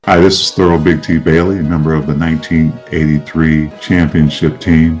Hi, this is Thurl Big T Bailey, a member of the 1983 championship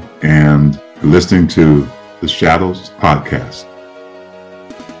team, and you're listening to the Shadows Podcast.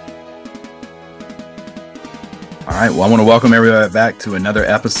 All right, well, I want to welcome everybody back to another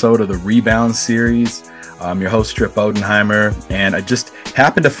episode of the Rebound Series. I'm your host, Trip Odenheimer, and I just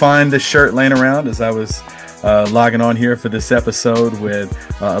happened to find this shirt laying around as I was logging on here for this episode with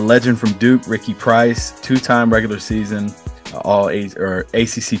a legend from Duke, Ricky Price, two-time regular season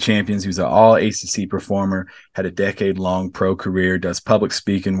ACC champions. He was an all ACC performer, had a decade-long pro career, does public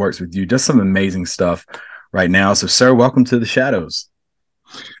speaking, works with you, does some amazing stuff right now. So, sir, welcome to the Shadows.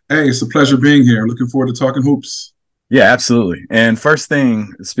 Hey, it's a pleasure being here. Looking forward to talking hoops. Yeah, absolutely. And first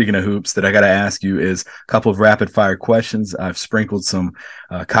thing, speaking of hoops, that I got to ask you is a couple of rapid fire questions. I've sprinkled some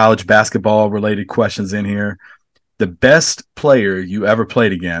college basketball related questions in here. The best player you ever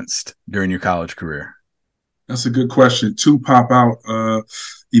played against during your college career? That's a good question. Two pop out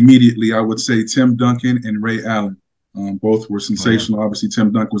immediately. I would say Tim Duncan and Ray Allen. Both were sensational. Oh, yeah. Obviously,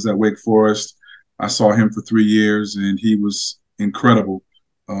 Tim Duncan was at Wake Forest. I saw him for 3 years, and he was incredible.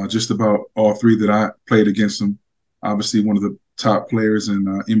 Just about all three that I played against him. Obviously, one of the top players in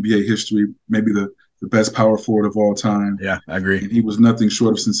NBA history, maybe the best power forward of all time. Yeah, I agree. And he was nothing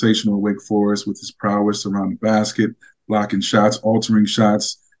short of sensational at Wake Forest with his prowess around the basket, blocking shots, altering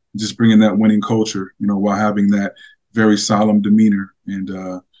shots, just bringing that winning culture, while having that very solemn demeanor, and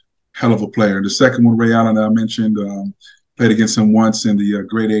hell of a player. The second one, Ray Allen, that I mentioned, played against him once in the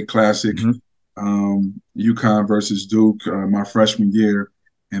Grade A Classic, UConn versus Duke, my freshman year.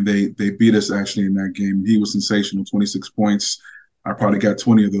 And they beat us actually in that game. He was sensational, 26 points. I probably got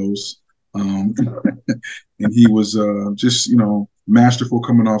 20 of those. And he was just, masterful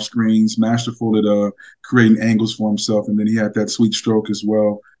coming off screens, masterful at creating angles for himself. And then he had that sweet stroke as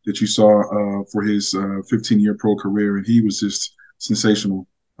well that you saw for his 15-year pro career. And he was just sensational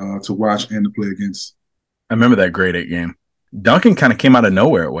to watch and to play against. I remember that grade 8 game. Duncan kind of came out of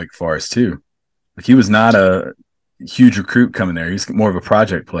nowhere at Wake Forest, too. Like, he was not a huge recruit coming there. He's more of a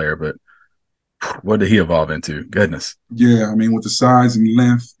project player, but what did he evolve into? Goodness. Yeah, I mean, with the size and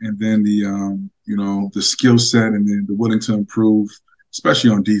length, and then the skill set, and then the willing to improve,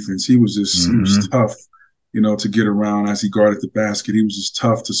 especially on defense. He was just he was tough, to get around as he guarded the basket. He was just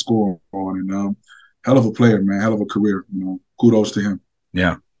tough to score on, and hell of a player, man, hell of a career. Kudos to him.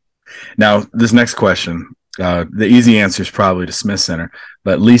 Yeah. Now, this next question, the easy answer is probably to Smith Center,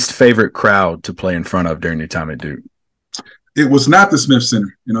 but least favorite crowd to play in front of during your time at Duke? It was not the Smith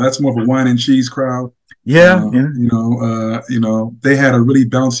Center. That's more of a wine and cheese crowd. Yeah. They had a really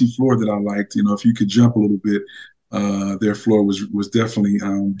bouncy floor that I liked. If you could jump a little bit, their floor was definitely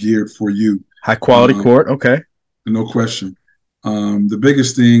geared for you. High quality court. Okay. No question. The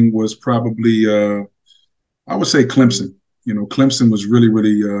biggest thing was probably, I would say Clemson. Clemson was really,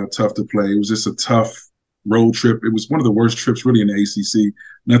 really tough to play. It was just a tough road trip. It was one of the worst trips really in the ACC.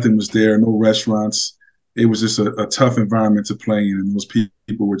 Nothing was there, no restaurants. It was just a tough environment to play in, and those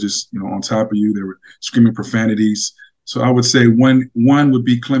people were just, on top of you. They were screaming profanities. So I would say one would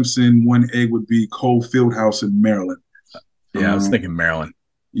be Clemson, 1A would be Cole Fieldhouse in Maryland. Yeah, I was thinking Maryland.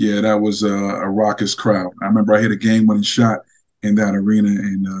 Yeah, that was a raucous crowd. I remember I hit a game-winning shot in that arena,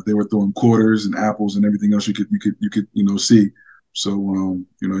 and they were throwing quarters and apples and everything else you could see. So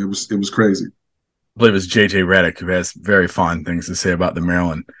it was crazy. I believe it was JJ Redick, who has very fond things to say about the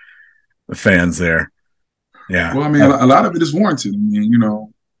Maryland fans there. Yeah. Well, I mean, a lot of it is warranted. I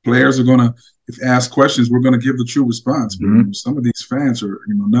mean, players are going to, if asked questions, we're going to give the true response. But some of these fans are,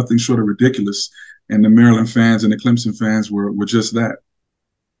 nothing short of ridiculous. And the Maryland fans and the Clemson fans were just that.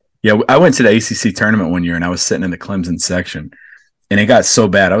 Yeah, I went to the ACC tournament one year, and I was sitting in the Clemson section, and it got so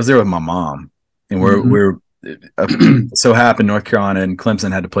bad. I was there with my mom, and we're so happened North Carolina and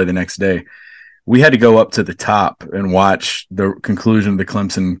Clemson had to play the next day. We had to go up to the top and watch the conclusion of the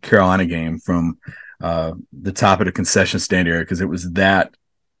Clemson-Carolina game from the top of the concession stand area, because it was that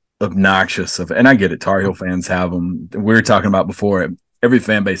obnoxious. And I get it, Tar Heel fans have them. We were talking about before, every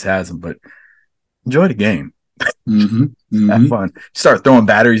fan base has them, but enjoy the game. Have fun. Start throwing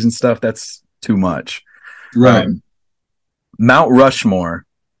batteries and stuff, that's too much. Right. Mount Rushmore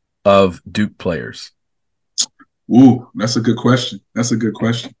of Duke players. Ooh, that's a good question.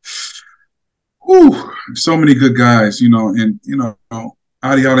 Ooh, so many good guys,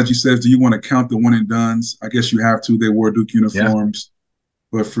 ideology says, do you want to count the one and dones? I guess you have to. They wore Duke uniforms.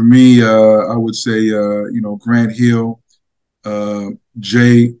 Yeah. But for me, I would say, Grant Hill,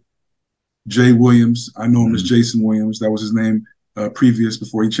 Jay Williams. I know him as Jason Williams. That was his name previous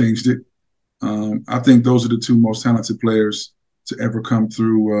before he changed it. I think those are the two most talented players to ever come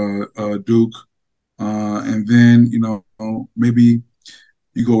through Duke. And then, maybe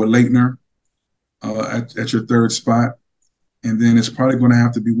You go with Leitner at your third spot. And then it's probably going to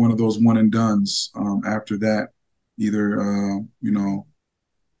have to be one of those one and dones after that, either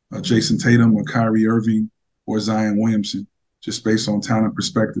Jason Tatum or Kyrie Irving or Zion Williamson, just based on talent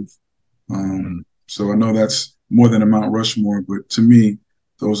perspective. So I know that's more than a Mount Rushmore, but to me,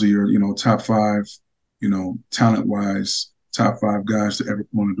 those are your top five, talent wise, top five guys to ever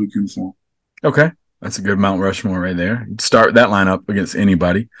put on a Duke uniform. Okay. That's a good Mount Rushmore right there. Start that lineup against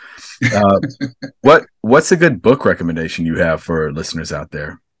anybody. What's a good book recommendation you have for listeners out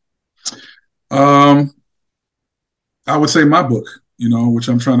there? I would say my book, which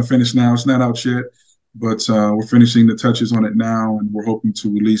I'm trying to finish now. It's not out yet, but we're finishing the touches on it now, and we're hoping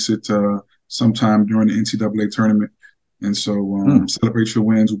to release it sometime during the NCAA tournament. And so Celebrate Your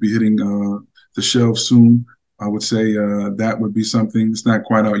Wins will be hitting the shelves soon. I would say that would be something. It's not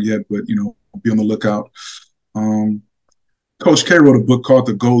quite out yet, but, be on the lookout. Coach K wrote a book called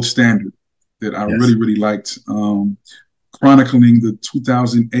The Gold Standard that I really, really liked, chronicling the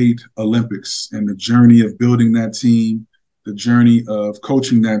 2008 Olympics and the journey of building that team, the journey of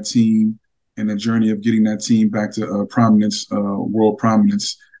coaching that team, and the journey of getting that team back to prominence, world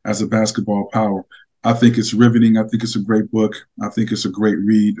prominence as a basketball power. I think it's riveting. I think it's a great book. I think it's a great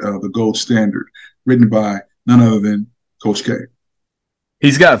read, The Gold Standard, written by none other than Coach K.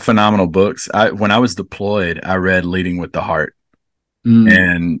 He's got phenomenal books. When I was deployed, I read Leading with the Heart.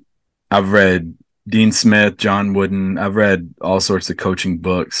 And I've read Dean Smith, John Wooden. I've read all sorts of coaching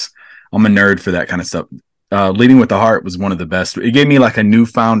books. I'm a nerd for that kind of stuff. Leading with the Heart was one of the best. It gave me like a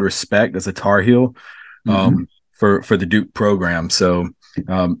newfound respect as a Tar Heel for the Duke program. So,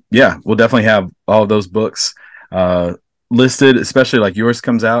 we'll definitely have all of those books listed, especially like yours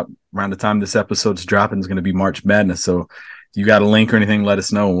comes out around the time this episode's dropping. Is going to be March Madness. So you got a link or anything, let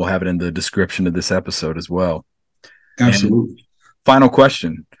us know, and we'll have it in the description of this episode as well. Absolutely. And final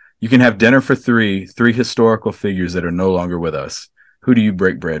question. You can have dinner for three historical figures that are no longer with us. Who do you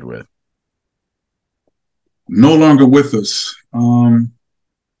break bread with? No longer with us. Wow,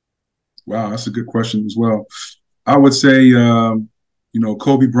 that's a good question as well. I would say,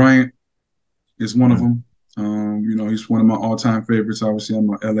 Kobe Bryant is one of them. He's one of my all-time favorites. Obviously, I'm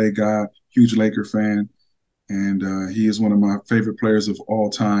an LA guy, huge Laker fan. And he is one of my favorite players of all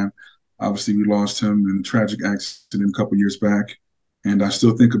time. Obviously, we lost him in a tragic accident a couple years back. And I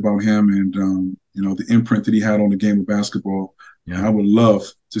still think about him and, the imprint that he had on the game of basketball. Yeah. I would love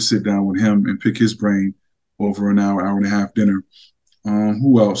to sit down with him and pick his brain over an hour and a half dinner.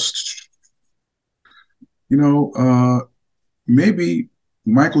 Who else? Maybe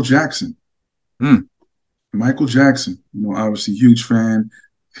Michael Jackson. Michael Jackson, obviously huge fan,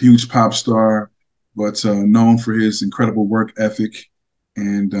 huge pop star, but known for his incredible work ethic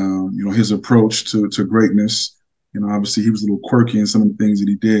and, his approach to greatness. Obviously he was a little quirky in some of the things that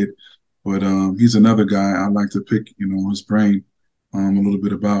he did, but he's another guy I like to pick, his brain a little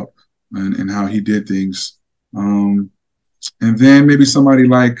bit about and how he did things. And then maybe somebody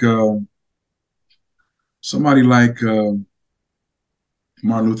like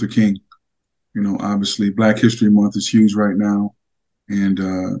Martin Luther King. Obviously Black History Month is huge right now. And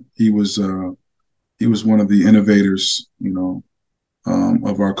he was one of the innovators,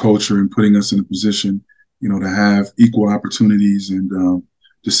 of our culture and putting us in a position, to have equal opportunities and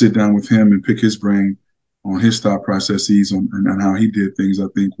to sit down with him and pick his brain on his thought processes and how he did things, I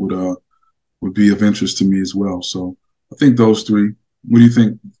think would be of interest to me as well. So I think those three. What do you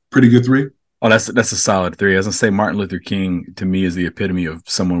think? Pretty good three? Oh, that's a solid three. As I say, Martin Luther King to me is the epitome of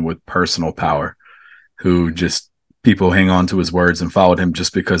someone with personal power who just people hang on to his words and followed him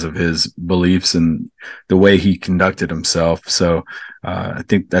just because of his beliefs and the way he conducted himself. So I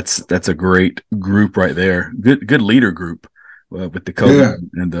think that's a great group right there. Good leader group with the Kobe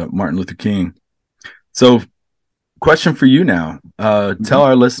and the Martin Luther King. So question for you now. Tell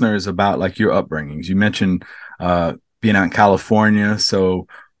our listeners about like your upbringings. You mentioned being out in California. So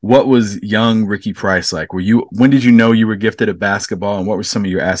what was young Ricky Price like? When did you know you were gifted at basketball, and what were some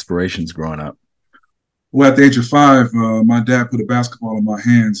of your aspirations growing up? Well, at the age of 5, my dad put a basketball in my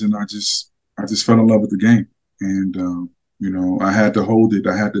hands, and I just fell in love with the game. And I had to hold it,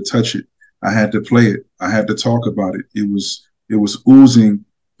 I had to touch it, I had to play it, I had to talk about it. It was oozing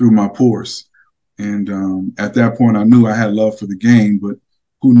through my pores. And at that point, I knew I had love for the game, but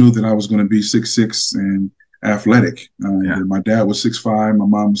who knew that I was going to be 6'6" and athletic? My dad was 6'5", my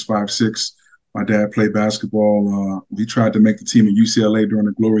mom was 5'6". My dad played basketball. He tried to make the team at UCLA during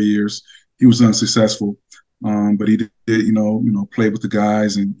the glory years. He was unsuccessful, but he did, play with the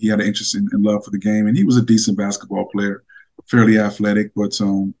guys, and he had an interest in love for the game. And he was a decent basketball player, fairly athletic, but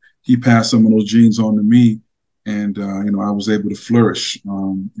he passed some of those genes on to me. and I was able to flourish.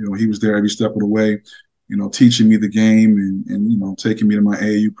 He was there every step of the way, teaching me the game and taking me to my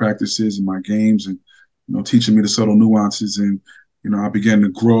AAU practices and my games and teaching me the subtle nuances. And I began to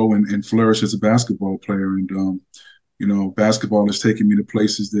grow and flourish as a basketball player. And basketball has taken me to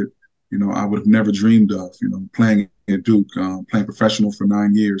places that I would have never dreamed of. Playing at Duke, playing professional for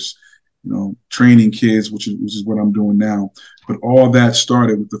 9 years. Training kids, which is what I'm doing now. But all that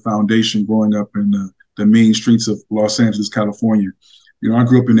started with the foundation growing up in the mean streets of Los Angeles, California. I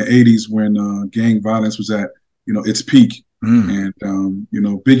grew up in the 80s when gang violence was at, its peak. And,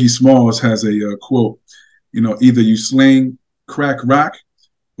 Biggie Smalls has a quote, either you sling crack rock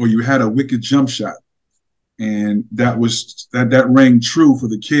or you had a wicked jump shot. And that rang true for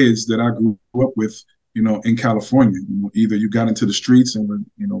the kids that I grew up with, in California. Either you got into the streets and were,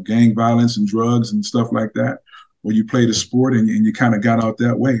 gang violence and drugs and stuff like that, or you played a sport and you kind of got out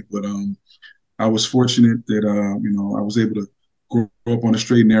that way. But I was fortunate that I was able to grow up on a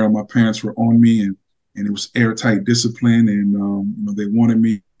straight and narrow. My parents were on me, and it was airtight discipline, and they wanted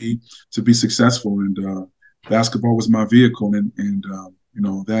me to be successful. And basketball was my vehicle, and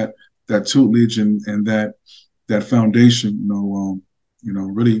that tutelage and that foundation,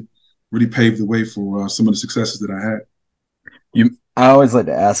 really paved the way for some of the successes that I had. I always like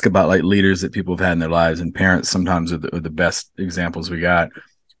to ask about like leaders that people have had in their lives, and parents sometimes are the best examples we got.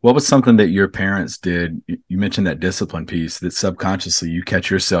 What was something that your parents did? You mentioned that discipline piece that subconsciously you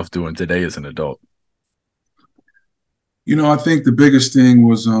catch yourself doing today as an adult. I think the biggest thing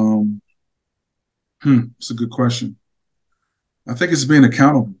was, it's a good question. I think it's being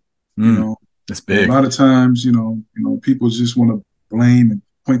accountable. That's big. A lot of times, people just want to blame and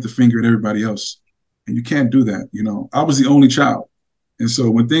point the finger at everybody else. And you can't do that. I was the only child. And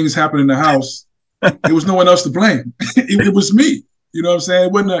so when things happen in the house, there was no one else to blame. It was me. You know what I'm saying?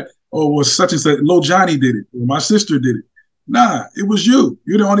 It wasn't well, such and such, Lil Johnny did it, or my sister did it. Nah, it was you.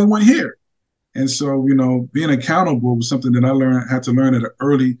 You're the only one here. And so, being accountable was something that I had to learn at an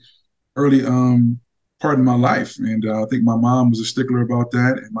early part in my life. And I think my mom was a stickler about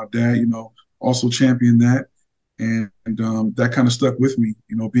that. And my dad, also championed that. And that kind of stuck with me,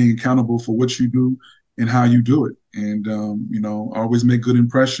 being accountable for what you do and how you do it. And, always make good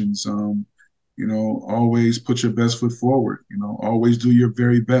impressions. Always put your best foot forward, always do your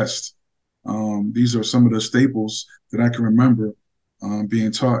very best. These are some of the staples that I can remember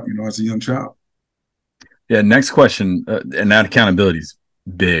being taught, as a young child. Yeah. Next question. And that accountability is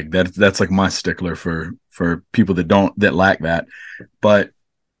big. That's like my stickler for people that lack that. But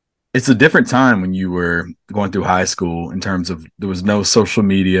it's a different time when you were going through high school in terms of there was no social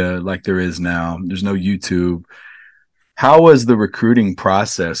media like there is now. There's no YouTube. How was the recruiting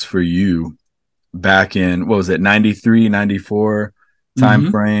process for you back in, what was it, 93, 94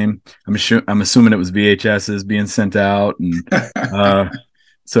 time frame? I'm assuming it was VHSs being sent out. And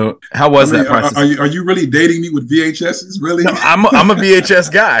so how was that process? Are you really dating me with VHSs? Really? No, I'm a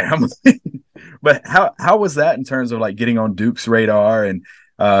VHS guy. But how was that in terms of like getting on Duke's radar? And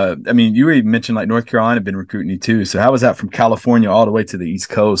you even mentioned like North Carolina had been recruiting you too. So how was that from California all the way to the East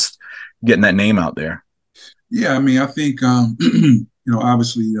Coast, getting that name out there? Yeah, I think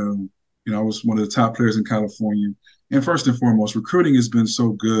obviously I was one of the top players in California. And first and foremost, recruiting has been so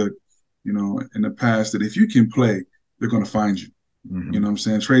good, in the past that if you can play, they're going to find you. You know what I'm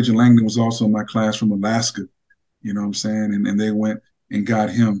saying? Trajan Langdon was also in my class from Alaska, you know what I'm saying? And they went and got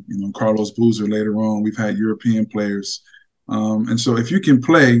him, Carlos Boozer later on. We've had European players. And so if you can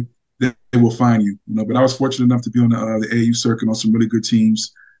play, they will find you. But I was fortunate enough to be on the AAU circuit on some really good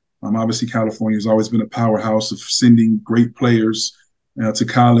teams. Obviously, California has always been a powerhouse of sending great players to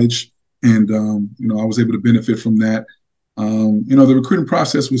college. And, I was able to benefit from that. The recruiting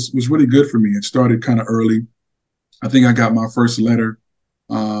process was really good for me. It started kind of early. I think I got my first letter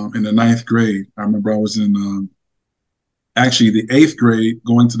in the 9th grade. I remember I was in actually the 8th grade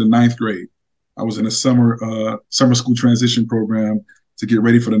going to the 9th grade. I was in a summer school transition program to get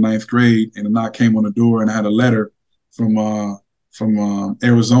ready for the 9th grade, and a knock came on the door, and I had a letter from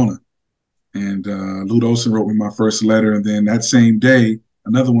Arizona. And Lute Olson wrote me my first letter, and then that same day,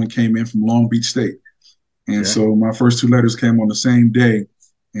 another one came in from Long Beach State. And so my first 2 letters came on the same day.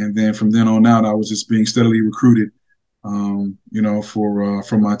 And then from then on out, I was just being steadily recruited,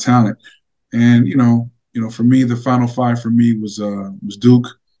 for my talent. And, for me, the Final 5 for me was Duke,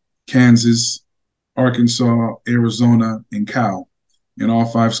 Kansas, Arkansas, Arizona, and Cal. In all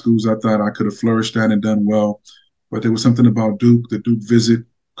 5 schools, I thought I could have flourished at and done well. But there was something about Duke, the Duke visit,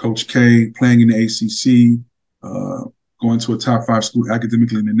 Coach K, playing in the ACC, going to a top 5 school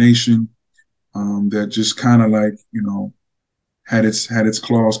academically in the nation, that just kind of like, had its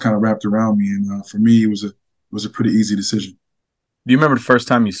claws kind of wrapped around me. And for me, it was was a pretty easy decision. Do you remember the first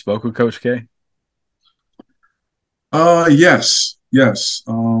time you spoke with Coach K? Yes, yes.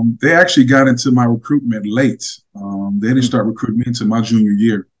 They actually got into my recruitment late. They didn't start recruiting me until my junior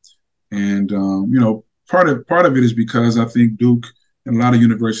year, and part of it is because I think Duke and a lot of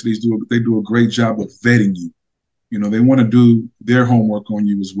universities do a great job of vetting you. They want to do their homework on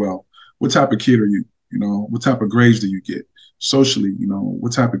you as well. What type of kid are you? What type of grades do you get? Socially,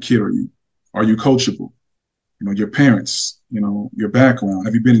 what type of kid are you? Are you coachable? Your parents, your background.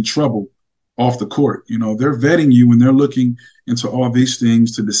 Have you been in trouble off the court? They're vetting you and they're looking into all these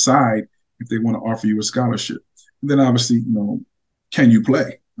things to decide if they want to offer you a scholarship. And then obviously, can you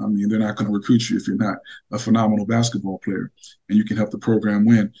play? I mean, they're not going to recruit you if you're not a phenomenal basketball player and you can help the program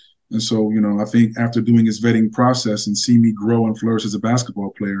win. And so, I think after doing his vetting process and see me grow and flourish as a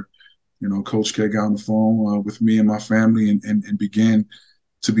basketball player, Coach K got on the phone with me and my family and began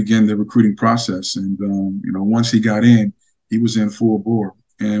the recruiting process. And, once he got in, he was in full bore.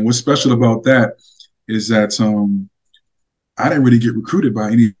 And what's special about that is that I didn't really get recruited by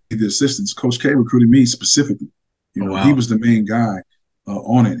any of the assistants. Coach K recruited me specifically. Wow. He was the main guy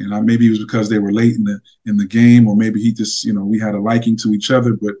on it. And maybe it was because they were late in the game, or maybe he just, we had a liking to each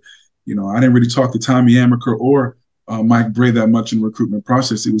other. But, I didn't really talk to Tommy Amaker or Mike Bray that much in the recruitment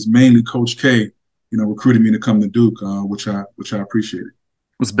process. It was mainly Coach K, recruiting me to come to Duke, which I appreciated.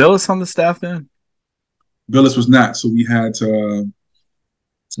 Was Billis on the staff then? Billis was not. So we had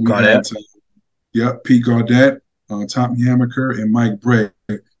Pete Gaudet, Tommy Amaker, and Mike Bray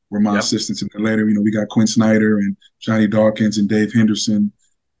were my assistants. And then later, we got Quinn Snyder and Johnny Dawkins and Dave Henderson,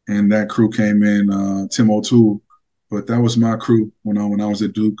 and that crew came in, Tim O'Toole. But that was my crew when I was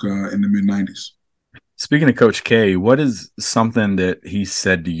at Duke in the mid-'90s. Speaking of Coach K, what is something that he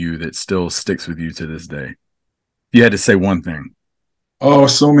said to you that still sticks with you to this day? If you had to say one thing. Oh,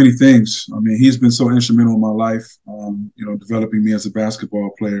 so many things. I mean, he's been so instrumental in my life, developing me as a basketball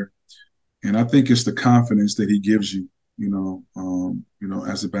player. And I think it's the confidence that he gives you,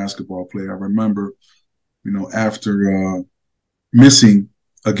 as a basketball player. I remember, after missing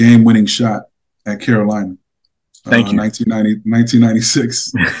a game-winning shot at Carolina. Thank you.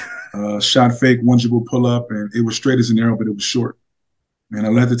 1996. Shot fake, one dribble pull up, and it was straight as an arrow, but it was short. And I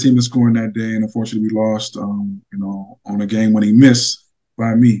led the team in scoring that day, and unfortunately we lost, on a game-winning miss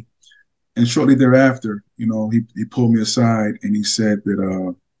by me. And shortly thereafter, he pulled me aside and he said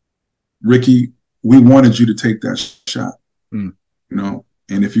that, Ricky, we wanted you to take that shot, and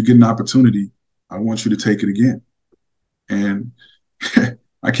if you get an opportunity, I want you to take it again. And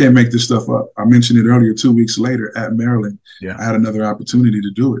I can't make this stuff up. I mentioned it earlier, 2 weeks later at Maryland, I had another opportunity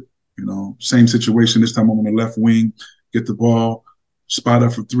to do it. Same situation. This time I'm on the left wing, get the ball, spot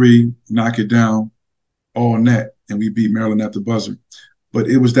up for three, knock it down, all net, and we beat Maryland at the buzzer. But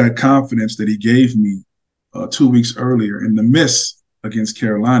it was that confidence that he gave me 2 weeks earlier in the miss against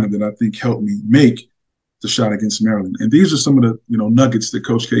Carolina that I think helped me make the shot against Maryland. And these are some of the nuggets that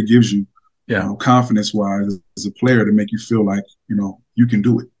Coach K gives you, confidence-wise as a player to make you feel like you can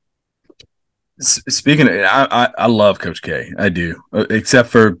do it. Speaking of, I love Coach K. I do, except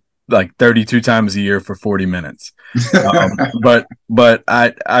for like 32 times a year for 40 minutes. But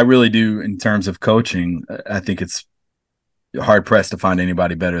I really do in terms of coaching. I think it's hard pressed to find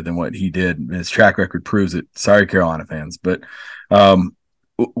anybody better than what he did. His track record proves it. Sorry, Carolina fans, but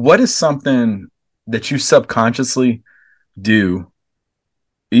what is something that you subconsciously do,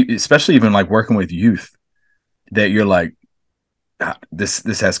 especially even like working with youth, that you're like, this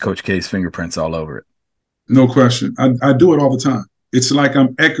has Coach K's fingerprints all over it? No question. I do it all the time. It's like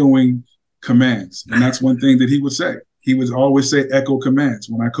I'm echoing commands. And that's one thing that he would say. He would always say echo commands.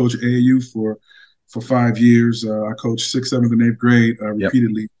 When I coached AAU for 5 years, I coached 6th, 7th, and 8th grade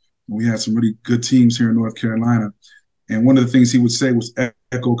repeatedly. We had some really good teams here in North Carolina. And one of the things he would say was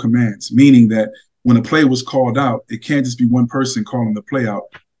echo commands, meaning that when a play was called out, it can't just be one person calling the play out.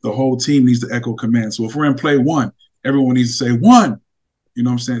 The whole team needs to echo commands. So if we're in play one, everyone needs to say one. You know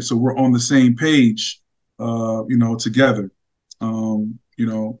what I'm saying? So we're on the same page, together.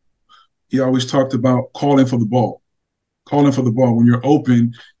 He always talked about calling for the ball. Calling for the ball. When you're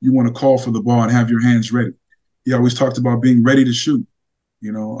open, you want to call for the ball and have your hands ready. He always talked about being ready to shoot. A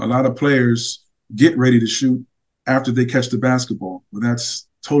lot of players get ready to shoot after they catch the basketball. Well, that's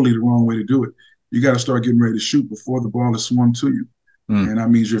totally the wrong way to do it. You got to start getting ready to shoot before the ball is swung to you. And that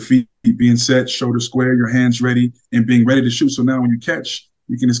means your feet being set, shoulder square, your hands ready, and being ready to shoot. So now when you catch,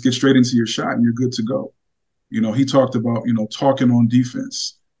 you can just get straight into your shot and you're good to go. He talked about, talking on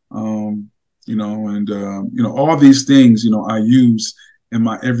defense, all these things, I use in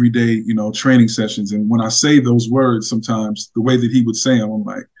my everyday, training sessions. And when I say those words, sometimes the way that he would say them, I'm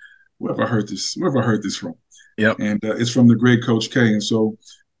like, where have I heard this from? Yep. And it's from the great Coach K. And so,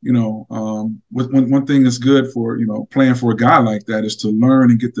 one thing that's good for, playing for a guy like that is to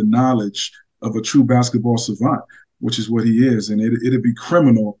learn and get the knowledge of a true basketball savant, which is what he is. And it'd be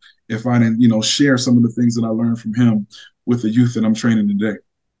criminal if I didn't, share some of the things that I learned from him with the youth that I'm training today.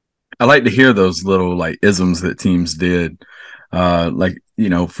 I like to hear those little like isms that teams did.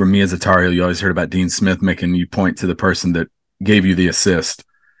 For me as a Tar Heel, you always heard about Dean Smith making you point to the person that gave you the assist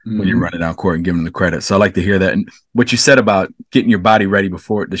when you're running down court and giving them the credit. So I like to hear that. And what you said about getting your body ready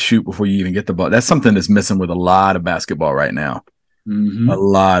to shoot before you even get the ball, that's something that's missing with a lot of basketball right now. A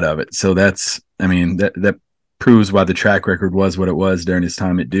lot of it. So that proves why the track record was what it was during his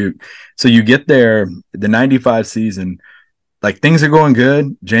time at Duke. So you get there, the 95 season, like things are going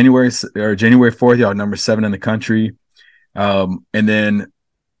good. January 4th, y'all number 7 in the country. And then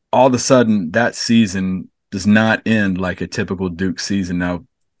all of a sudden that season does not end like a typical Duke season. Now,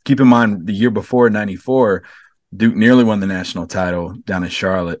 keep in mind the year before 94, Duke nearly won the national title down in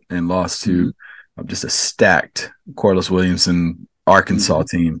Charlotte and lost to just a stacked Corliss Williamson Arkansas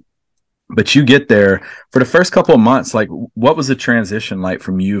team. But you get there for the first couple of months. Like, what was the transition like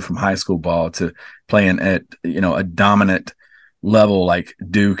from high school ball to playing at, a dominant level like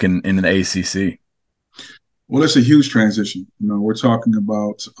Duke and in the ACC? Well, it's a huge transition. We're talking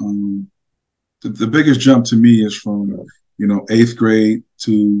about the biggest jump to me is from, 8th grade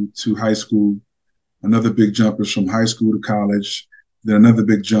to high school. Another big jump is from high school to college. Then another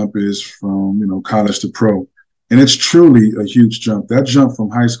big jump is from, college to pro. And it's truly a huge jump. That jump from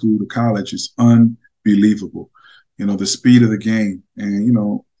high school to college is unbelievable. The speed of the game.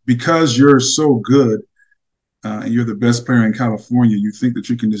 And, because you're so good and you're the best player in California, you think that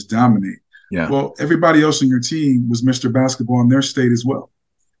you can just dominate. Yeah. Well, everybody else on your team was Mr. Basketball in their state as well.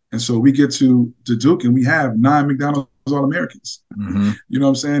 And so we get to Duke and we have 9 McDonald's All-Americans. You know what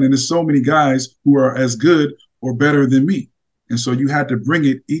I'm saying? And there's so many guys who are as good or better than me. And so you had to bring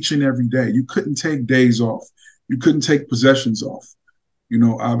it each and every day. You couldn't take days off. You couldn't take possessions off.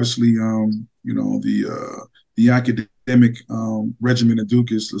 Obviously, the academic regimen at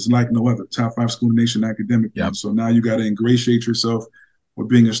Duke is like no other. Top 5 school in the nation academic. Yep. So now you got to ingratiate yourself with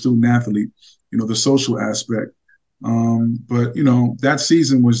being a student athlete, the social aspect. But that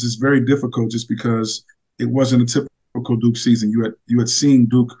season was just very difficult just because it wasn't a typical Duke season. You had seen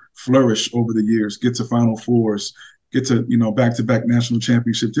Duke flourish over the years, get to Final Fours, get to, back-to-back national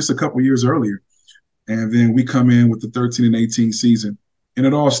championships just a couple years earlier. And then we come in with the 13 and 18 season. And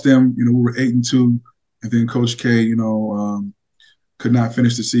it all stemmed, we were 8-2. And then Coach K, could not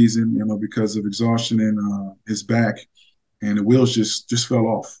finish the season, because of exhaustion in his back. And the wheels just fell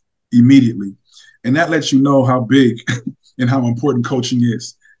off immediately. And that lets you know how big and how important coaching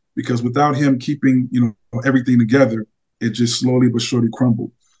is. Because without him keeping, everything together, it just slowly but surely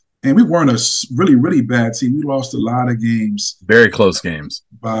crumbled. And we weren't a really, really bad team. We lost a lot of games. Very close games.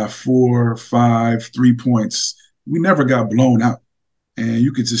 By 4, 5, 3 points. We never got blown out. And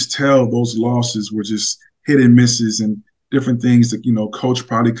you could just tell those losses were just hit and misses and different things that, Coach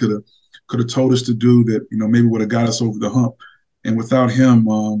probably could have told us to do that, maybe would have got us over the hump. And without him,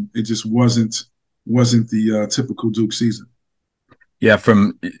 it just wasn't the typical Duke season. Yeah,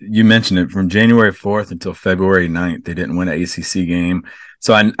 you mentioned it, from January 4th until February 9th, they didn't win an ACC game.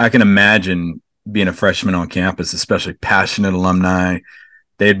 So I can imagine being a freshman on campus, especially passionate alumni.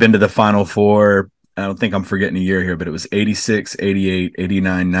 They had been to the Final Four. I don't think I'm forgetting a year here, but it was 86, 88,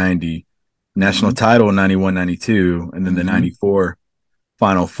 89, 90, national title in 91, 92, and then the 94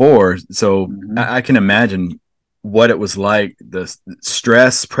 Final Four. So I can imagine what it was like, the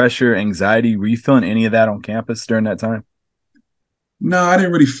stress, pressure, anxiety. Were you feeling any of that on campus during that time? No, I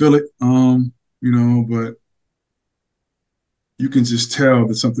didn't really feel it, but you can just tell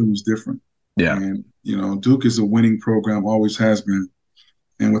that something was different. Yeah. And, Duke is a winning program, always has been.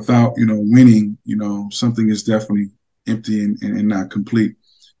 And without, winning, something is definitely empty and not complete.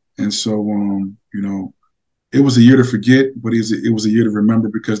 And so, it was a year to forget, but it was a year to remember,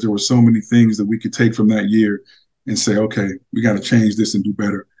 because there were so many things that we could take from that year and say, okay, we got to change this and do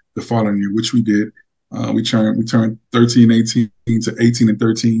better the following year, which we did. We turned 13, 18 to 18 and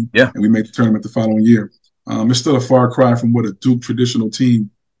 13. Yeah. And we made the tournament the following year. It's still a far cry from what a Duke traditional team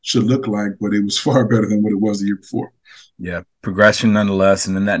should look like, but it was far better than what it was the year before. Yeah, progression nonetheless.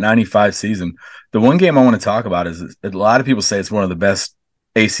 And then that 95 season, the one game I want to talk about is a lot of people say it's one of the best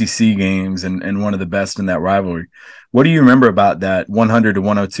ACC games and one of the best in that rivalry. What do you remember about that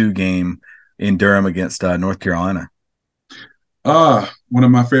 100-102 game in Durham against North Carolina? One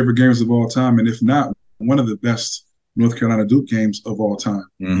of my favorite games of all time, and if not, one of the best North Carolina Duke games of all time.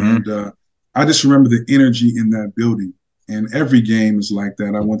 And I just remember the energy in that building. And every game is like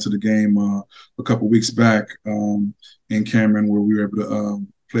that. I went to the game a couple weeks back in Cameron where we were able to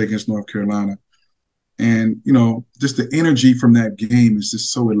play against North Carolina. And, just the energy from that game is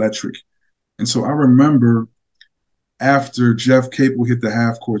just so electric. And so I remember after Jeff Capel hit the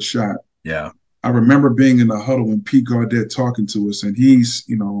half-court shot, yeah, I remember being in the huddle and Pete Gaudet talking to us, and he's,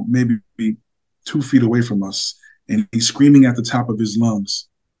 maybe 2 feet away from us, and he's screaming at the top of his lungs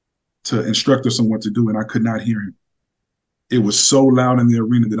to instruct us on what to do, and I could not hear him. It was so loud in the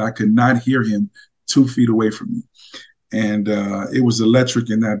arena that I could not hear him 2 feet away from me. And it was electric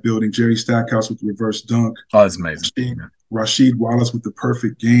in that building. Jerry Stackhouse with the reverse dunk. Oh, that's amazing. Rasheed Wallace with the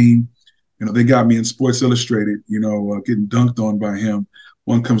perfect game. They got me in Sports Illustrated, getting dunked on by him.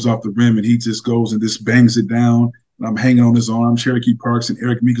 One comes off the rim and he just goes and just bangs it down. And I'm hanging on his arm. Cherokee Parks and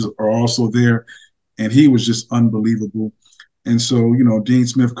Eric Meeks are also there. And he was just unbelievable. And so, Dean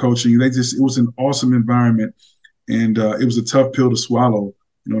Smith coaching, it was an awesome environment. And it was a tough pill to swallow,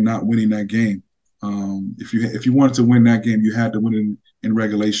 not winning that game. If you wanted to win that game, you had to win it in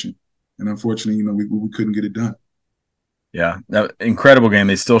regulation. And unfortunately, we couldn't get it done. Yeah, that incredible game.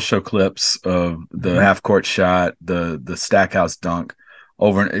 They still show clips of the half-court shot, the Stackhouse dunk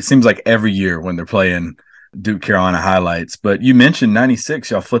over. It seems like every year when they're playing Duke Carolina highlights. But you mentioned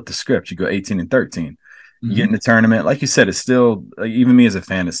 96, y'all flipped the script. You go 18-13. You get in the tournament. Like you said, it's still, even me as a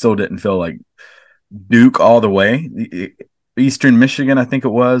fan, it still didn't feel like Duke all the way. Eastern Michigan, I think it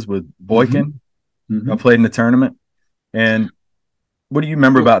was, with Boykin. I played in the tournament. And what do you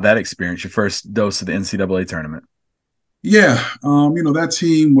remember about that experience, your first dose of the NCAA tournament? Yeah, that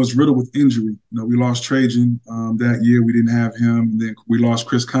team was riddled with injury. We lost Trajan that year. We didn't have him. And then we lost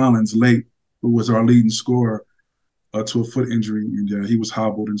Chris Collins late, who was our leading scorer, to a foot injury, and he was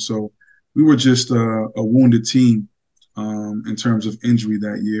hobbled. And so we were just a wounded team in terms of injury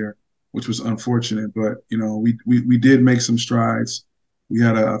that year, which was unfortunate. But, we did make some strides. We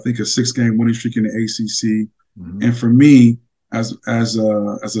had, I think, a 6-game winning streak in the ACC. And for me, as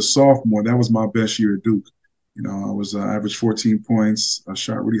a sophomore, that was my best year at Duke. I was averaged 14 points. I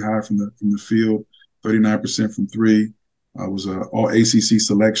shot really high from the field, 39% from three. I was all ACC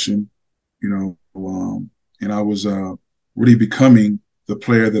selection, and I was really becoming the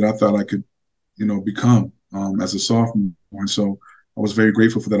player that I thought I could, become as a sophomore. And so I was very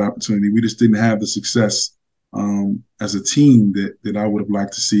grateful for that opportunity. We just didn't have the success as a team that I would have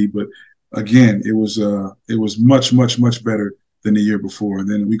liked to see. But again, it was much, much, much better than the year before. And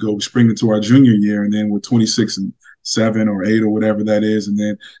then we spring into our junior year, and then we're 26-7 or 8 or whatever that is. And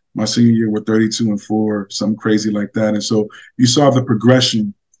then my senior year, we're 32-4, something crazy like that. And so you saw the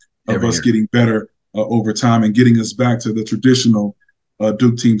progression of us getting better over time and getting us back to the traditional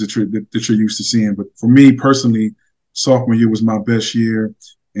Duke teams that you're used to seeing. But for me personally, sophomore year was my best year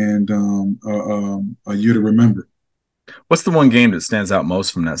and a year to remember. What's the one game that stands out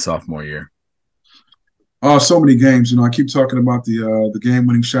most from that sophomore year? So many games. I keep talking about the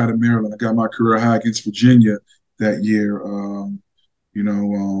game-winning shot at Maryland. I got my career high against Virginia that year.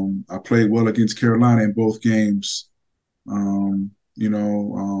 I played well against Carolina in both games. Being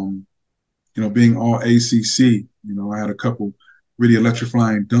all ACC, I had a couple really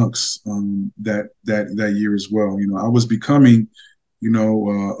electrifying dunks that year as well. I was becoming,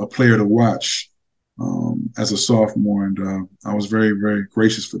 a player to watch as a sophomore, and I was very, very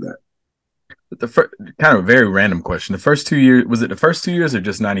gracious for that. The kind of a very random question. The first 2 years, was it the first 2 years or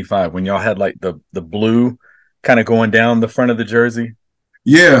just 95 when y'all had like the blue kind of going down the front of the jersey?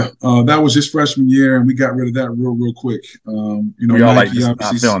 Yeah, that was his freshman year, and we got rid of that real quick. We all Nike like just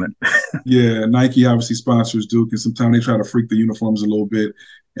not feeling it. Yeah, Nike obviously sponsors Duke, and sometimes they try to freak the uniforms a little bit,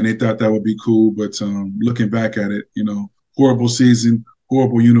 and they thought that would be cool. But looking back at it, horrible season,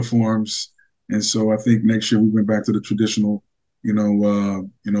 horrible uniforms, and so I think next year we went back to the traditional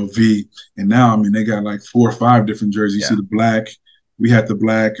V. And now, they got like 4 or 5 different jerseys. You see the black. We had the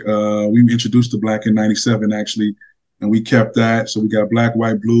black. We introduced the black in 97, actually, and we kept that. So we got black,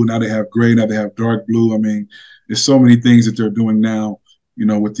 white, blue. Now they have gray. Now they have dark blue. There's so many things that they're doing now,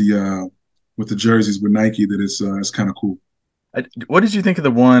 with the jerseys with Nike that it's kind of cool. What did you think of the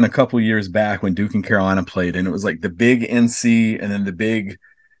one a couple years back when Duke and Carolina played, and it was like the big NC and then the big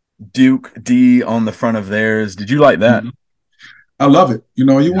Duke D on the front of theirs? Did you like that? I love it. You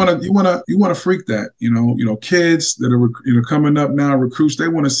want to freak that. Kids that are coming up now, recruits, they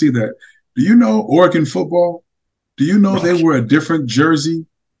want to see that. Do you know Oregon football? Do you know they wear a different jersey,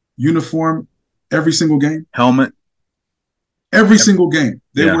 uniform every single game? Helmet. Every single game.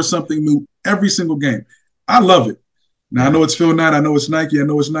 They wear something new every single game. I love it. Now, I know it's Phil Knight. I know it's Nike. I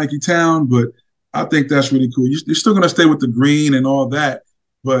know it's Nike Town, but I think that's really cool. You're still going to stay with the green and all that,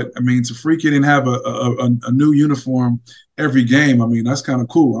 But I mean, to freak it and have a new uniform every game, I mean, that's kind of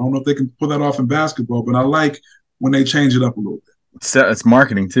cool. I don't know if they can pull that off in basketball, but I like when they change it up a little bit. It's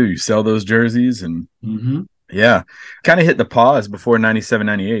marketing too. You sell those jerseys and yeah, kind of hit the pause before 97,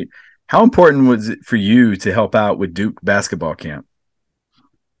 98. How important was it for you to help out with Duke basketball camp?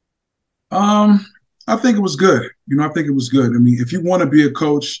 I think it was good. I think it was good. I mean, if you want to be a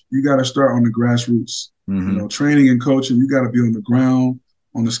coach, you got to start on the grassroots. Training and coaching, you got to be on the ground,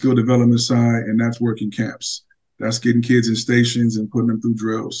 on the skill development side, and that's working camps. That's getting kids in stations and putting them through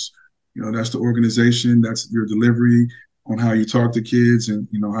drills. That's the organization. That's your delivery on how you talk to kids and,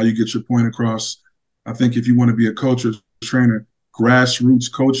 how you get your point across. I think if you want to be a coach or trainer,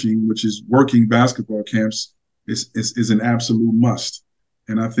 grassroots coaching, which is working basketball camps, is an absolute must.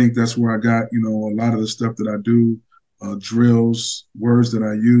 And I think that's where I got, a lot of the stuff that I do, drills, words that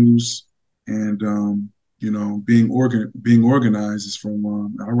I use, and, being organized is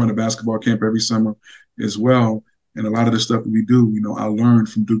from, I run a basketball camp every summer as well. And a lot of the stuff that we do, I learned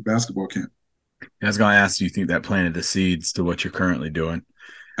from Duke basketball camp. I was going to ask, do you think that planted the seeds to what you're currently doing?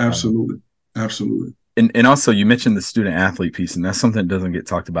 Absolutely. Absolutely. And also you mentioned the student athlete piece, and that's something that doesn't get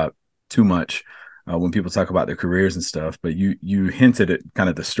talked about too much when people talk about their careers and stuff, but you hinted at kind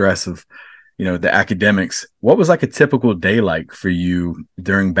of the stress of, the academics. What was like a typical day like for you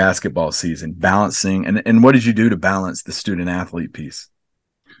during basketball season, balancing, and what did you do to balance the student athlete piece?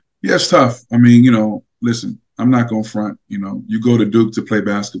 Yeah, it's tough. I mean, listen, I'm not going to front, you go to Duke to play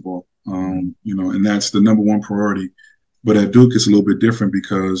basketball, and that's the number one priority. But at Duke, it's a little bit different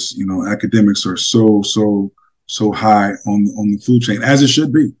because, academics are so high on the food chain, as it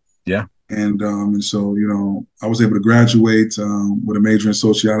should be. Yeah. And so, I was able to graduate with a major in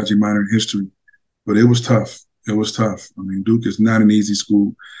sociology, minor in history, but it was tough. It was tough. I mean, Duke is not an easy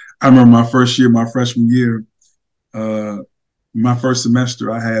school. I remember my first year, my freshman year, my first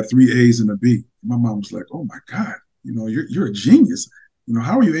semester, I had 3 A's and a B. My mom was like, "Oh my God, you're a genius.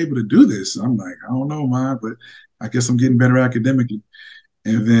 How are you able to do this?" I'm like, "I don't know, Mom, but I guess I'm getting better academically."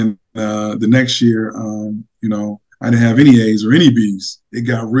 And then the next year, I didn't have any A's or any B's. It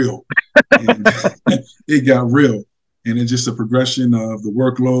got real. It got real. And it's just a progression of the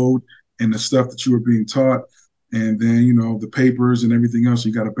workload and the stuff that you were being taught. And then, the papers and everything else,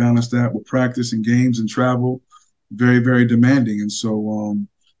 you got to balance that with practice and games and travel. Very, very demanding. And so,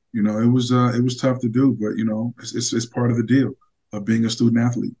 it was tough to do, but, it's part of the deal of being a student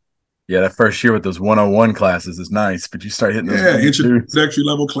athlete. Yeah, that first year with those 101 classes is nice, but you start hitting those introductory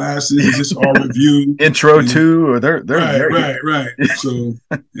level classes, just all review. Intro to, or they're right. So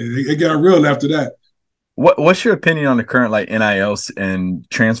it got real after that. What's your opinion on the current NILs and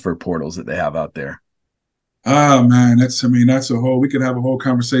transfer portals that they have out there? Man, that's a whole, we could have a whole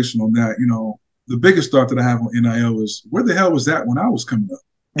conversation on that. The biggest thought that I have on NIL is, where the hell was that when I was coming up?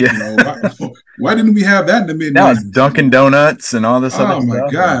 Yeah. Why didn't we have that in the mid-90s? Now it's Dunkin' Donuts and all this other stuff. Oh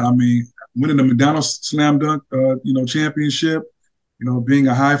my God. I mean, winning the McDonald's Slam Dunk, championship, being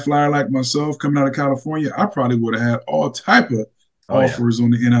a high flyer like myself coming out of California, I probably would have had all type of offers on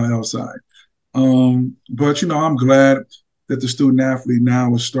the NIL side. But, I'm glad that the student athlete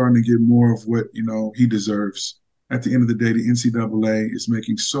now is starting to get more of what, he deserves. At the end of the day, the NCAA is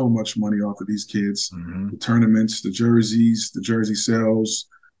making so much money off of these kids, the tournaments, the jerseys, the jersey sales,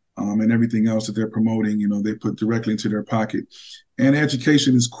 and everything else that they're promoting, they put directly into their pocket. And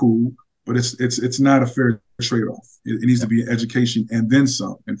education is cool, but it's not a fair trade-off. It needs to be education and then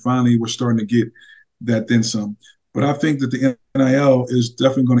some. And finally, we're starting to get that then some. But I think that the NIL is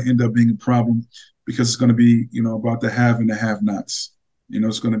definitely going to end up being a problem because it's going to be, about the have and the have-nots.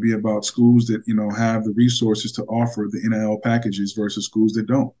 It's going to be about schools that, have the resources to offer the NIL packages versus schools that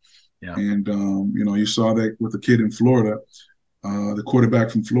don't. Yeah. And, you saw that with the kid in Florida, the quarterback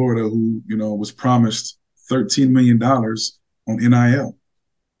from Florida who, was promised $13 million on NIL.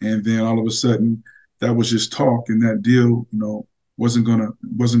 And then all of a sudden that was just talk and that deal, wasn't going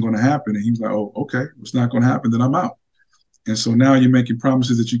to happen. And he was like, "Oh, okay, it's not going to happen. Then I'm out." And so now you're making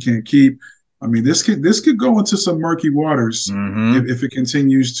promises that you can't keep. I mean, this could go into some murky waters if it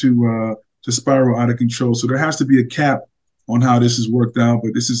continues to spiral out of control. So there has to be a cap on how this has worked out.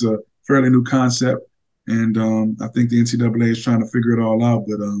 But this is a fairly new concept, and I think the NCAA is trying to figure it all out.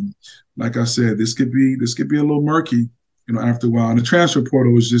 But like I said, this could be a little murky, after a while. And the transfer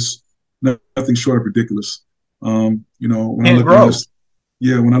portal is just nothing short of ridiculous. When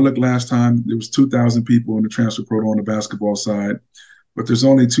I looked last time, there was 2,000 people in the transfer portal on the basketball side, but there's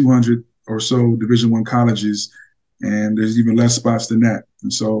only 200 or so Division I colleges, and there's even less spots than that.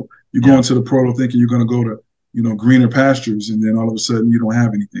 And so you go into the portal thinking you're going to go to, greener pastures, and then all of a sudden you don't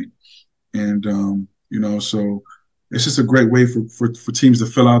have anything. And, so it's just a great way for teams to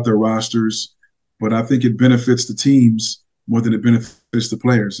fill out their rosters. But I think it benefits the teams more than it benefits the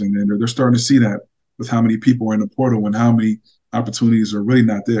players. And they're starting to see that with how many people are in the portal and how many opportunities are really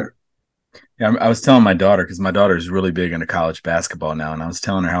not there. Yeah, I was telling my daughter, because my daughter is really big into college basketball now, and I was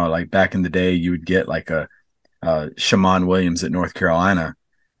telling her how, like, back in the day, you would get like a Shammond Williams at North Carolina,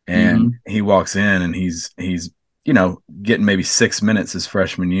 and he walks in and he's getting maybe 6 minutes his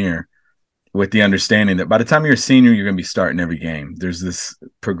freshman year, with the understanding that by the time you're a senior, you're going to be starting every game. There's this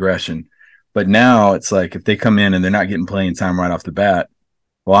progression. But now it's like if they come in and they're not getting playing time right off the bat,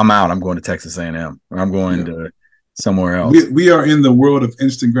 well, I'm out. I'm going to Texas A&M, or I'm going to somewhere else. We are in the world of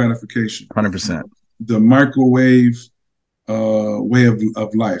instant gratification. 100%. The microwave way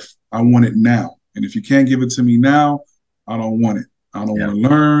of life. I want it now. And if you can't give it to me now, I don't want it. I don't want to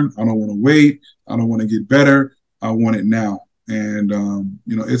learn. I don't want to wait. I don't want to get better. I want it now. And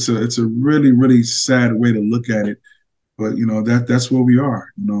it's a really, really sad way to look at it. But that's where we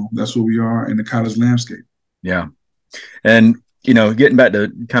are. That's where we are in the college landscape. Yeah. And getting back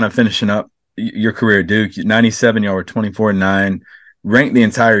to kind of finishing up your career at Duke, 97, y'all were 24-9, ranked the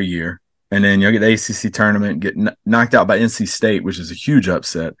entire year. And then you'll get the ACC tournament, get knocked out by NC State, which is a huge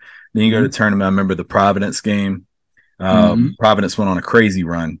upset. Then you go to the tournament. I remember the Providence game. Providence went on a crazy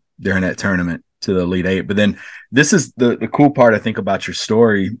run during that tournament to the Elite Eight. But then this is the cool part, I think, about your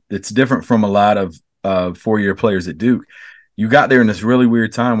story. It's different from a lot of four-year players at Duke. You got there in this really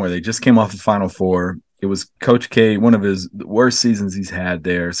weird time where they just came off the Final Four. It was Coach K, one of his worst seasons he's had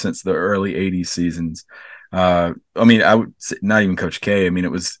there since the early 80s seasons. I would say not even Coach K.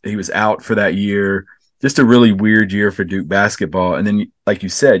 He was out for that year. Just a really weird year for Duke basketball. And then, like you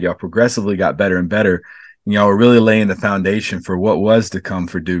said, y'all progressively got better and better. And y'all were really laying the foundation for what was to come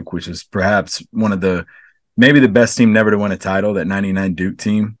for Duke, which is perhaps maybe the best team never to win a title, that 99 Duke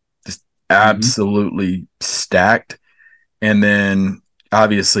team. Just absolutely stacked. And then,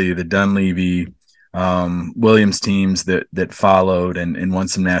 obviously, the Dunleavy, Williams teams that followed and won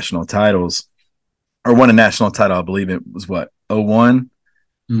some national titles, or won a national title. I believe it was 01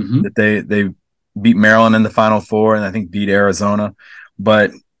 that they beat Maryland in the Final Four, and I think beat Arizona.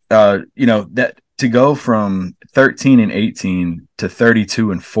 But that to go from 13-18 to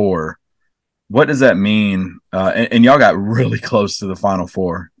 32-4, what does that mean? And y'all got really close to the Final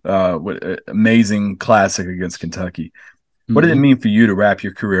Four. Amazing classic against Kentucky. What did it mean for you to wrap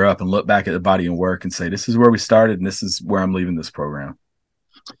your career up and look back at the body of work and say, this is where we started and this is where I'm leaving this program?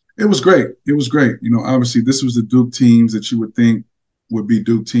 It was great. It was great. Obviously, this was the Duke teams that you would think would be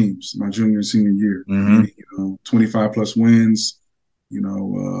Duke teams my junior and senior year. 25 plus wins,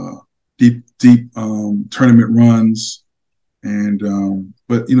 deep tournament runs.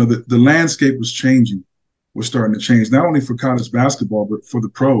 But the landscape was changing, was starting to change, not only for college basketball, but for the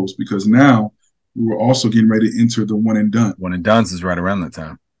pros, because now we were also getting ready to enter the one and done. One and done's is right around that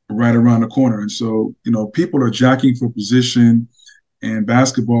time. Right around the corner. And so, people are jockeying for position, and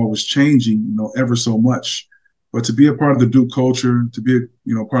basketball was changing, ever so much. But to be a part of the Duke culture, to be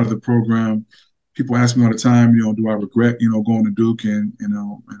part of the program, people ask me all the time, do I regret, going to Duke? And,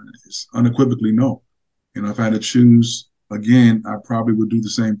 it's unequivocally no. If I had to choose again, I probably would do the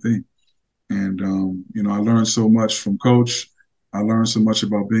same thing. And, I learned so much from Coach. I learned so much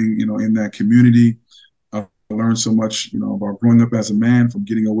about being, in that community. I learned so much, about growing up as a man, from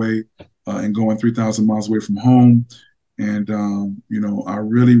getting away and going 3,000 miles away from home. And, I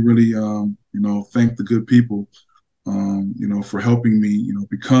really, really, thank the good people, for helping me,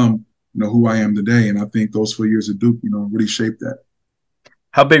 become, who I am today. And I think those 4 years at Duke, really shaped that.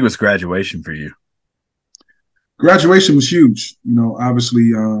 How big was graduation for you? Graduation was huge.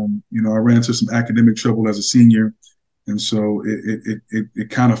 Obviously, I ran into some academic trouble as a senior. And so it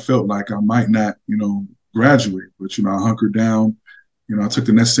kind of felt like I might not, graduate, but, I hunkered down. I took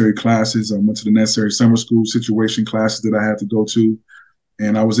the necessary classes. I went to the necessary summer school situation classes that I had to go to,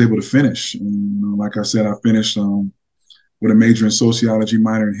 and I was able to finish. And, like I said, I finished with a major in sociology,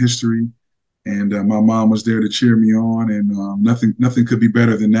 minor in history. And my mom was there to cheer me on, and nothing could be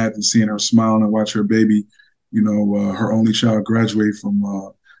better than that, than seeing her smile and watch her baby, her only child, graduate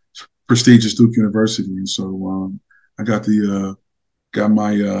from prestigious Duke University. And so I got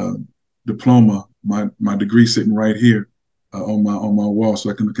my diploma, my degree sitting right here on my wall, so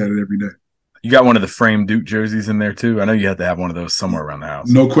I can look at it every day. You got one of the framed Duke jerseys in there too. I know you have to have one of those somewhere around the house.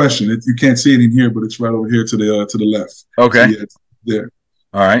 No question. You can't see it in here, but it's right over here to the left. Okay. So, yeah, it's there.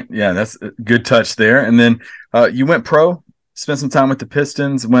 All right. Yeah, that's a good touch there. And then you went pro, spent some time with the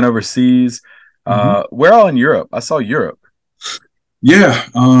Pistons, went overseas. Where all in Europe? I saw Europe. Yeah.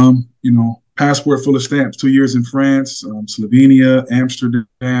 Passport full of stamps. 2 years in France, Slovenia,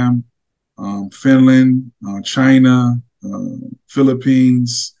 Amsterdam, Finland, China,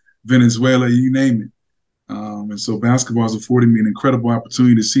 Philippines, Venezuela, you name it. And so basketball has afforded me an incredible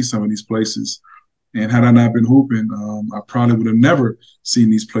opportunity to see some of these places. And had I not been hooping, I probably would have never seen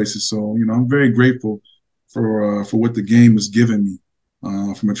these places. So, I'm very grateful for what the game has given me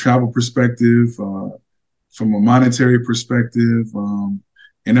from a travel perspective, from a monetary perspective,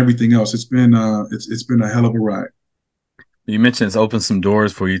 and everything else. It's been a hell of a ride. You mentioned it's opened some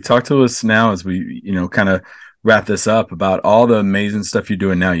doors for you. Talk to us now as we, kind of wrap this up about all the amazing stuff you're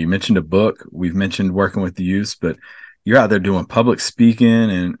doing now. You mentioned a book. We've mentioned working with the youth, but you're out there doing public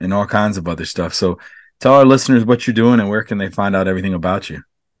speaking and all kinds of other stuff. So tell our listeners what you're doing and where can they find out everything about you?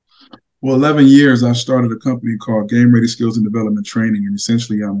 Well, 11 years, I started a company called Game Ready Skills and Development Training. And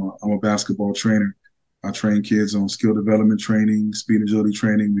essentially, I'm a basketball trainer. I train kids on skill development training, speed agility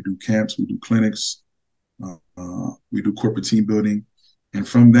training. We do camps, we do clinics, we do corporate team building. And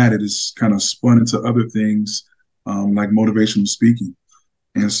from that, it has kind of spun into other things like motivational speaking.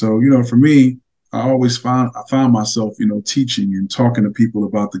 And so, for me, I found myself, teaching and talking to people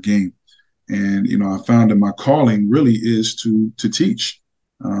about the game. And, I found that my calling really is to teach,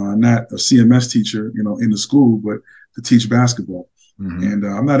 not a CMS teacher, in the school, but to teach basketball. Mm-hmm. And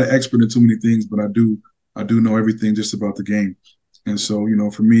I'm not an expert in too many things, but I do know everything just about the game. And so,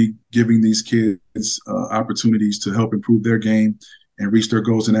 for me, giving these kids opportunities to help improve their game and reach their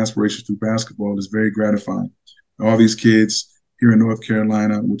goals and aspirations through basketball is very gratifying. All these kids here in North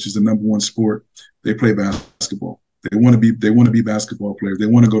Carolina, which is the number one sport, they play basketball. They want to be basketball players. They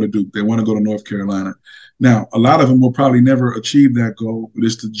want to go to Duke. They want to go to North Carolina. Now, a lot of them will probably never achieve that goal, but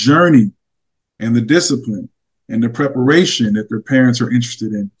it's the journey and the discipline and the preparation that their parents are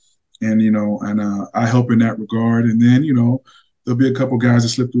interested in. And, I help in that regard. And then, there'll be a couple guys that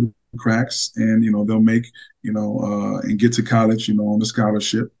slip through the cracks and, they'll make, and get to college, on the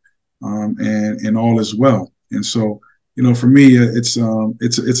scholarship and all as well. And so, for me, it's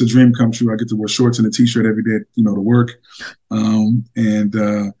a dream come true. I get to wear shorts and a t-shirt every day, to work. I'm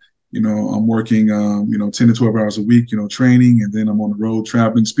working, 10 to 12 hours a week, training, and then I'm on the road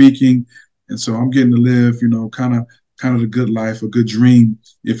traveling, speaking. And so I'm getting to live, kind of the good life, a good dream,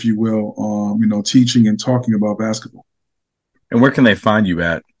 if you will, teaching and talking about basketball. And where can they find you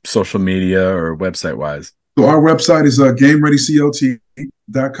at, social media or website wise? So our website is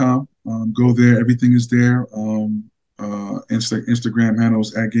GameReadyCLT.com. Go there. Everything is there. Instagram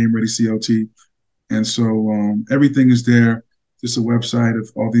handles at GameReadyCLT. And so everything is there. Just a website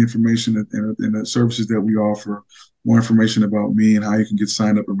of all the information and the services that we offer, more information about me and how you can get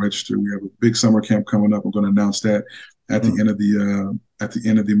signed up and register. We have a big summer camp coming up. I'm going to announce that at the end of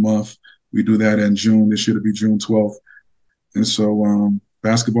the month. We do that in June. This year to be June 12th. And so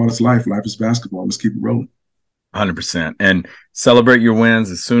basketball is life. Life is basketball. Let's keep it rolling. 100%. And celebrate your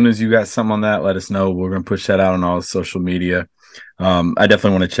wins. As soon as you got something on that, let us know. We're going to push that out on all social media. I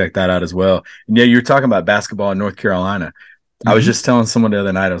definitely want to check that out as well. And yeah, you're talking about basketball in North Carolina. Mm-hmm. I was just telling someone the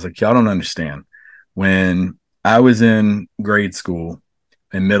other night, I was like, y'all don't understand. When I was in grade school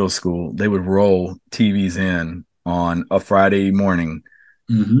and middle school, they would roll TVs in on a Friday morning,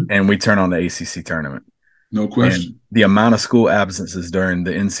 mm-hmm. and we turn on the ACC tournament. No question. And the amount of school absences during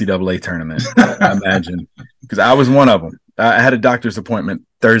the NCAA tournament, I imagine, because I was one of them. I had a doctor's appointment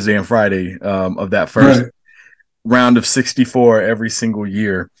Thursday and Friday of that first round of 64 every single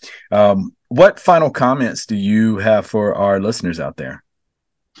year. What final comments do you have for our listeners out there?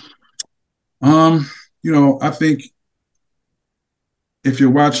 I think if you're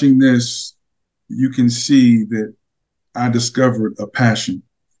watching this, you can see that I discovered a passion,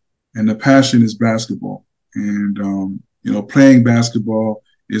 and the passion is basketball. And, playing basketball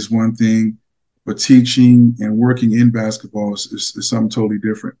is one thing, but teaching and working in basketball is something totally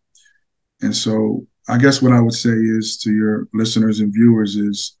different. And so I guess what I would say is to your listeners and viewers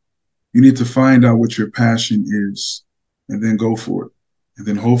is you need to find out what your passion is and then go for it. And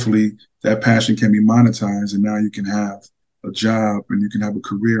then hopefully that passion can be monetized, and now you can have a job and you can have a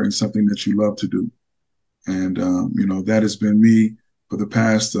career in something that you love to do. And, that has been me for the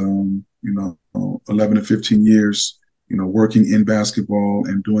past, 11 to 15 years, working in basketball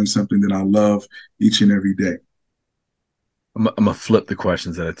and doing something that I love each and every day. I'm going to flip the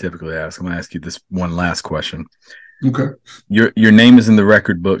questions that I typically ask. I'm going to ask you this one last question. Okay. Your name is in the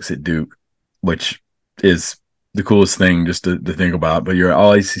record books at Duke, which is the coolest thing just to think about, but you're an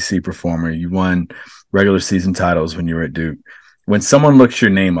all-ACC performer. You won regular season titles when you were at Duke. When someone looks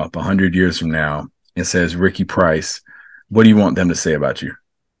your name up 100 years from now and says Ricky Price, what do you want them to say about you?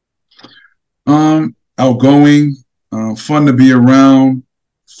 Outgoing, fun to be around,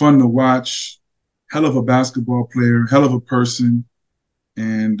 fun to watch, hell of a basketball player, hell of a person,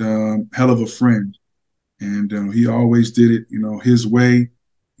 and hell of a friend. And he always did it, his way,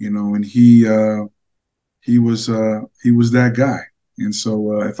 and he was that guy. And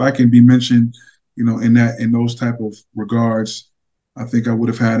so if I can be mentioned, in those type of regards, I think I would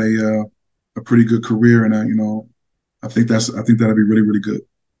have had a pretty good career, and I think that'd be really, really good.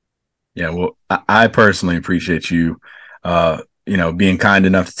 Yeah, well, I personally appreciate you, being kind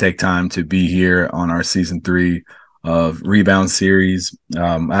enough to take time to be here on our season 3 of Rebound series.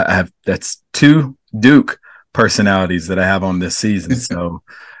 I have that's 2 Duke personalities that I have on this season. So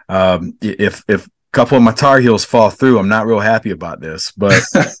if a couple of my Tar Heels fall through, I'm not real happy about this. But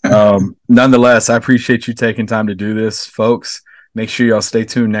nonetheless, I appreciate you taking time to do this, folks. Make sure y'all stay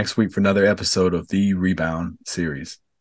tuned next week for another episode of the Rebound series.